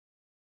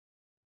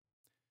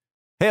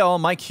Hey all,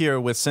 Mike here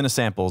with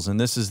CineSamples, and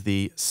this is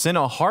the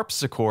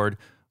CineHarpsichord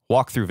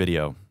walkthrough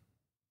video.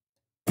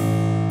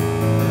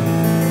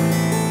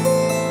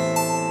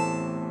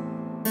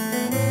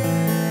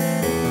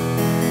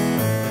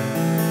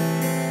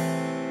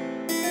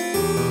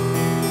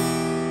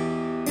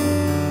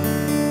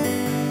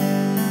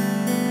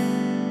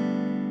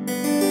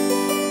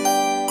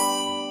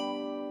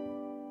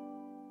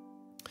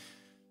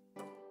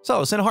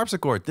 So,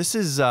 CineHarpsichord, this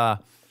is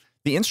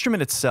the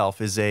instrument itself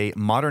is a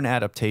modern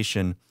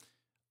adaptation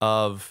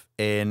of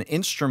an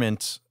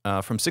instrument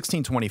from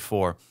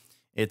 1624.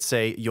 It's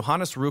a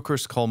Iohannes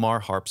Rückers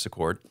Colmar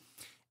harpsichord,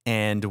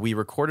 and we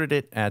recorded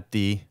it at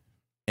the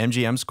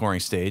MGM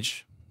Scoring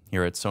Stage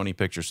here at Sony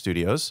Pictures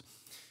Studios.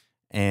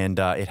 And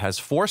it has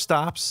 4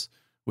 stops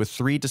with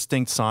 3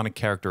 distinct sonic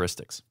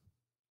characteristics.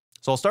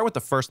 So I'll start with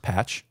the first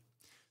patch.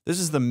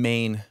 This is the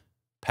main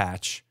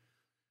patch.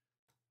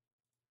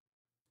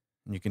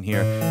 And you can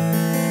hear,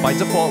 by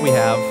default, we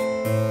have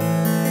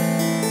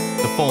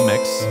the full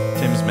mix,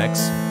 Tim's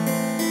mix.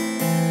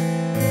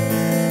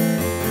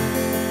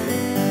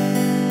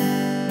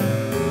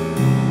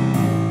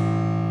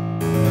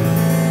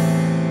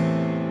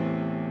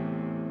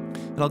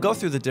 And I'll go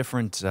through the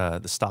different the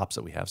stops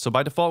that we have. So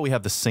by default, we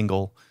have the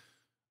single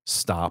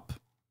stop,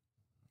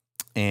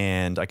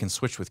 and I can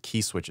switch with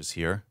key switches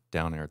here,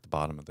 down there at the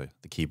bottom of the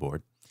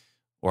keyboard,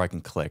 or I can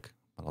click,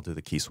 but I'll do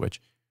the key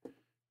switch.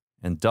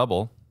 And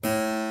double.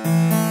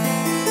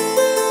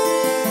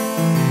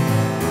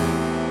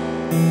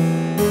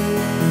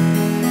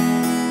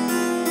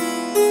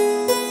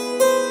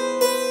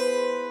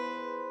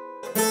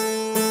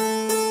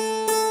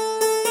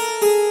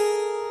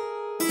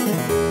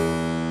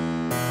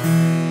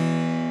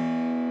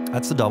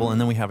 That's the double, and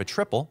then we have a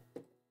triple.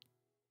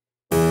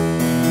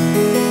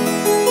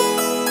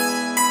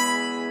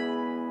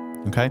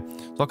 Okay,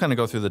 so I'll kind of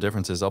go through the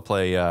differences. I'll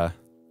play, well,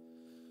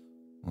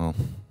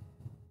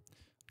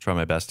 try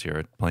my best here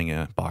at playing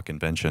a Bach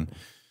invention.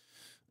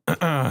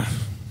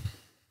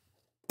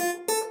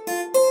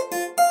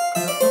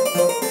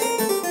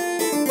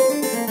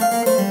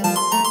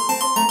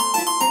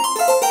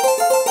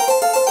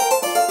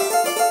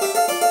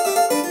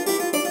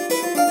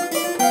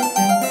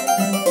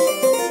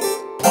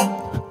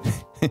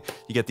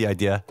 You get the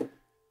idea.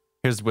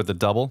 Here's with the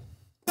double.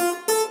 I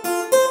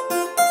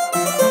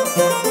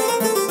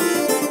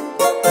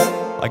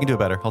can do it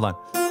better. Hold on.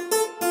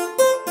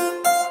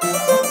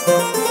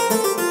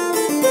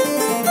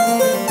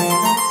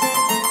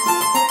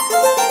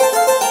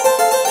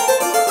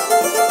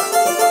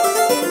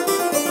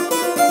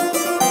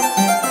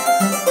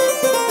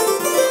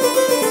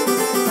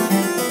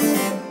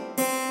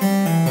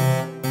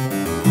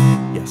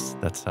 Yes,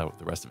 that's how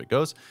the rest of it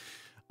goes.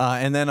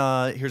 And then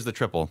here's the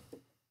triple.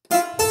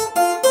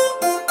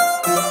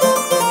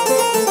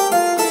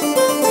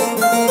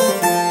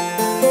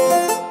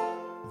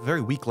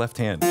 Very weak left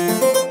hand.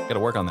 Got to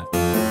work on that.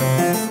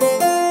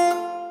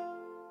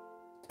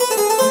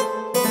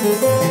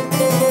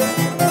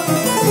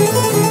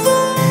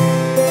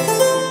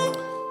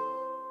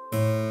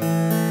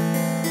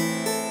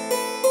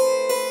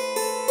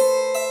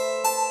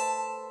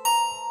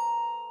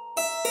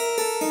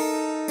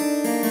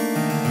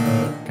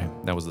 Okay,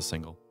 that was the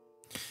single.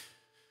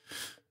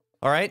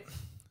 All right.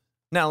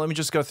 Now let me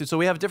just go through. So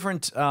we have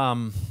different.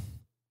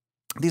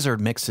 These are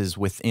mixes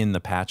within the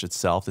patch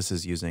itself. This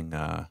is using,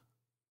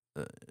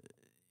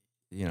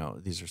 you know,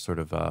 these are sort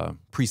of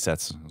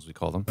presets, as we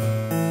call them.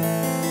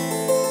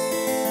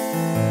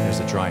 There's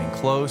a dry and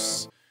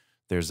close.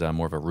 There's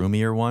more of a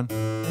roomier one. We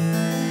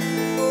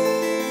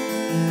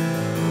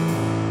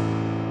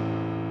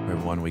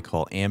have one we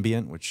call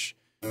ambient, which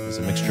is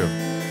a mixture of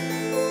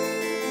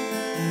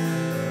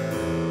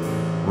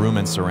room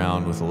and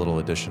surround with a little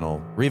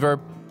additional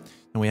reverb.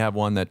 And we have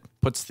one that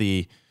puts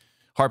the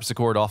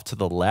harpsichord off to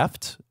the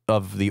left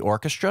of the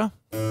orchestra.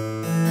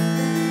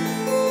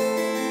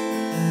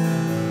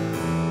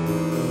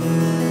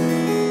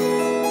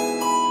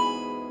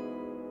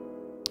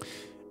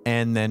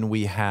 And then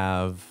we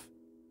have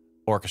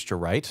orchestra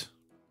right.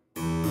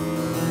 We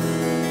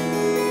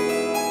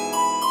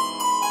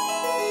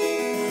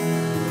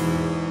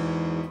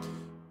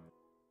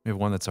have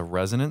one that's a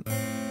resonant.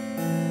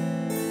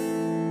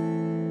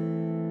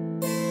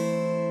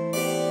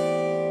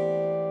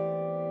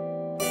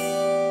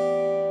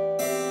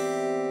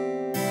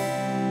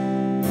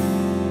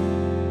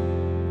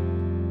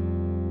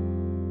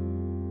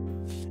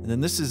 And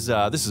then this is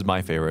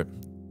my favorite.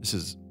 This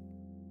is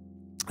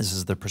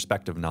the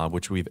perspective knob,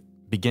 which we've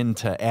begun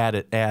to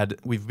add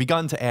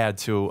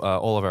to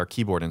all of our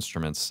keyboard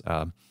instruments,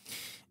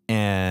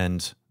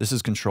 and this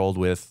is controlled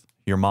with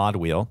your mod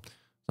wheel. So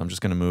I'm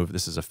just going to move.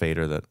 This is a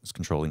fader that is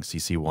controlling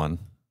CC1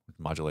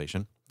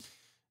 modulation,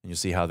 and you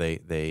see how they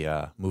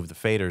move the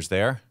faders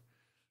there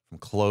from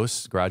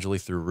close gradually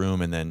through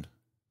room and then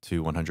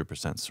to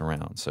 100%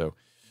 surround. So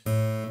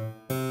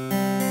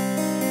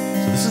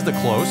this is the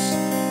close.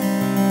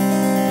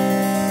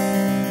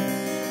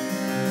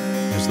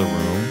 Here's the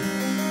room.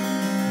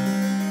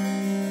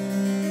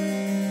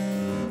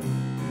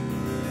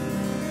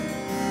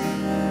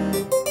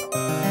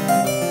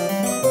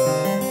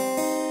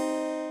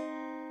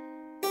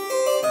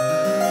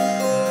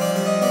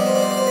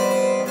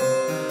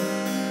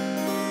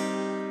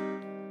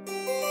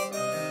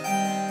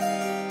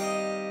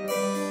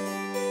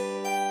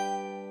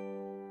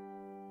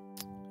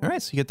 All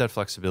right, so you get that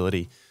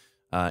flexibility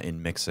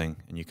in mixing,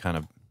 and you kind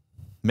of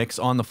mix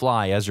on the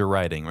fly as you're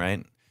writing,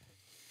 right?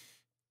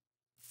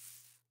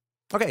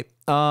 Okay,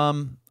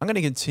 I'm going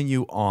to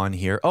continue on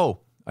here. Oh,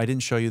 I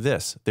didn't show you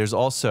this. There's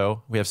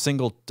also, we have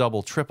single,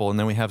 double, triple, and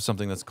then we have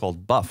something that's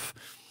called buff.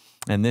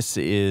 And this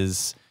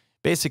is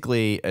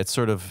basically, it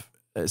sort of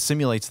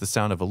simulates the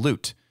sound of a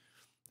lute.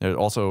 There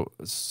also,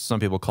 some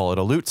people call it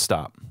a lute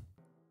stop.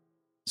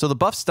 So the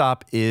buff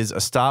stop is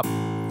a stop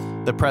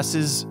that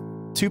presses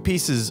 2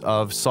 pieces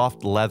of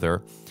soft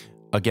leather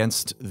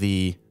against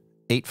the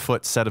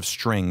 8-foot set of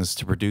strings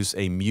to produce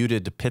a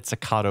muted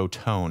pizzicato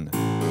tone.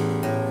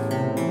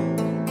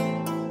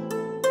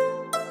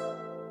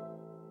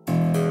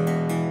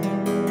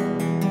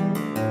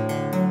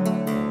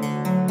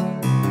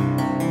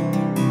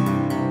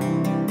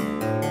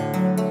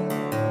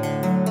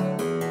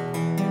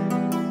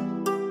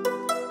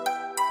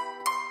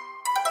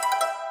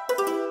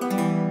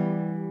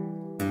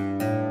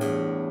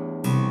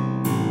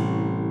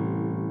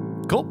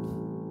 Cool.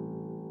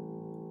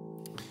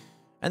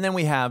 And then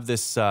we have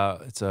this,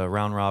 it's a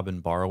round robin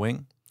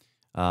borrowing.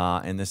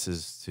 And this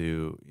is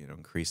to,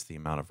 increase the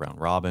amount of round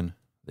robin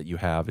that you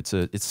have.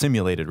 It's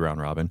simulated round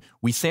robin.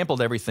 We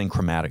sampled everything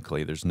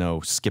chromatically. There's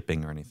no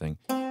skipping or anything.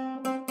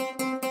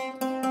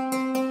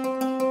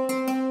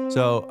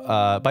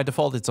 So by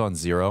default, it's on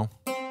 0,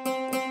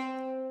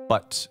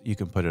 but you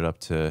can put it up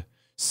to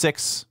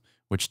 6,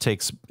 which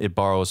it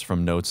borrows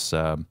from notes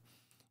that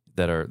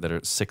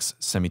are 6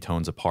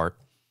 semitones apart.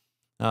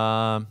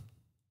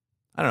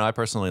 I don't know. I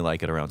personally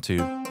like it around 2.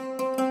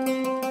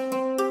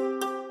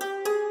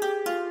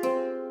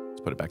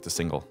 Let's put it back to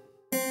single.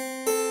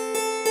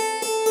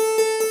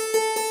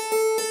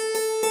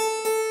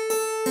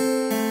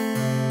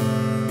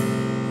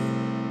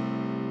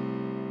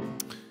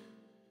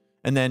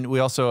 And then we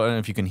also, I don't know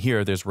if you can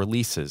hear, there's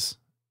releases.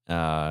 There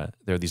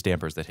are these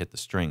dampers that hit the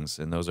strings,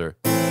 and those are...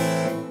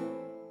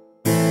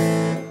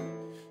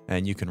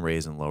 And you can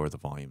raise and lower the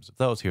volumes of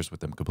those. Here's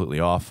with them completely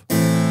off.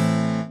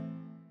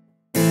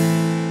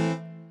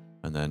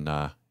 And then,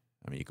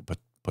 you could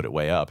put it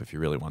way up if you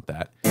really want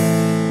that.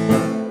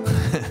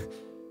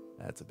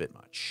 That's a bit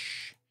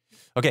much.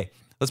 Okay,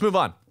 let's move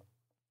on.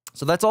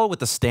 So that's all with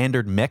the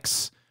standard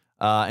mix.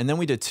 And then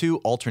we did 2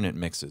 alternate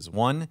mixes.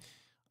 One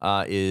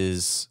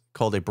is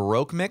called a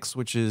Baroque mix,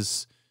 which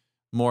is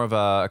more of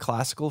a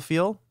classical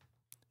feel.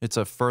 It's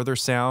a further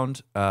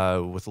sound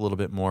with a little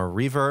bit more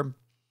reverb.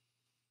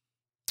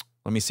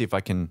 Let me see if I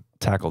can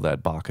tackle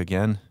that Bach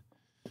again.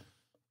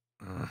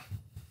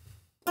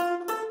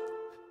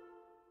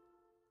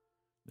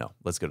 No,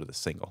 let's go to the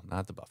single,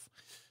 not the buff.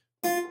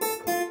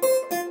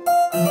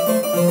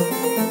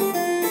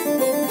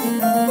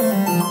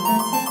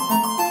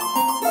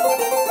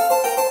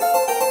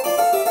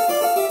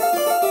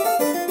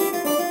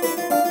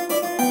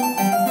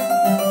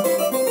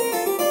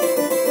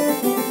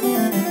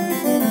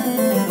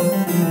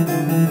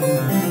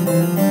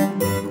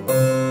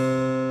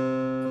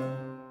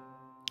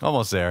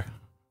 Almost there,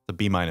 the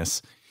B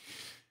minus.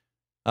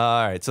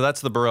 All right, so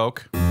that's the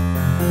Baroque.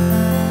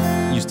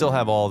 You still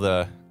have all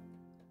the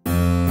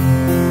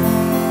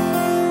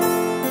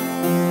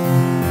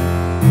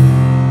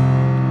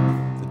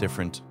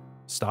different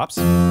stops.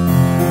 And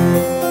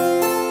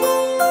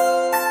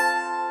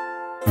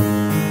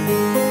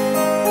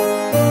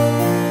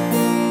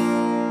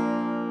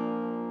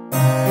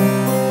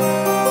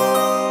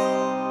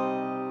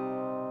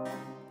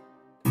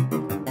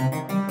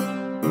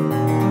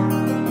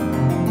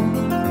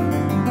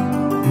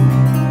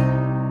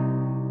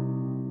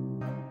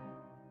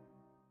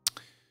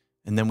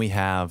then we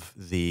have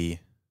the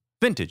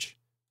vintage,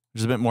 which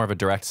is a bit more of a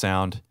direct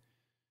sound.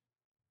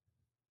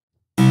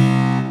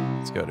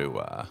 Let's go to,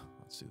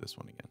 let's do this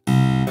one again.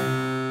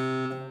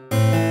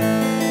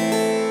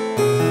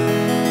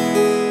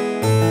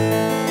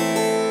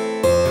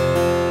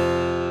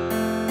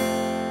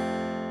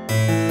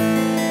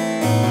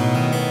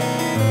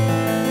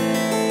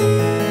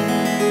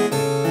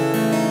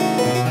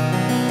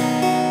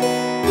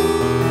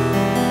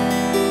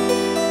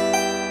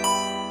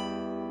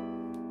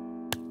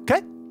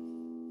 Okay.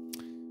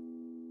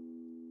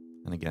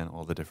 And again,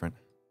 all the different.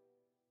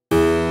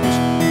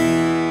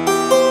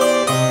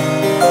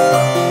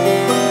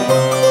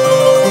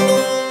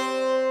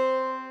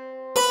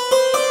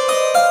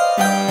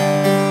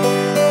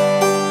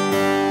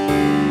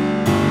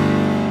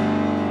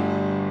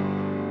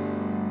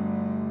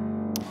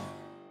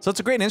 So it's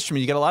a great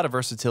instrument. You get a lot of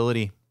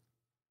versatility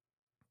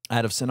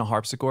out of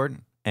CineHarpsichord,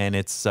 and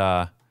it's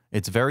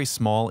very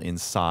small in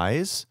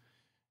size.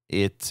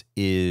 It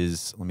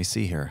is, let me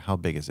see here, how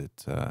big is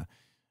it?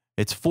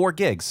 It's 4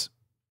 gigs.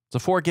 It's a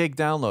 4 gig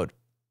download,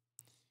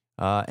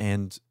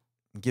 and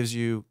gives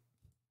you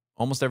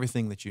almost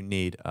everything that you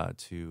need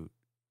to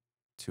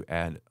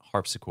add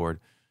harpsichord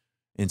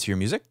into your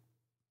music.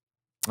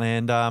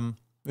 And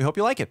we hope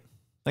you like it.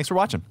 Thanks for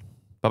watching.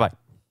 Bye-bye.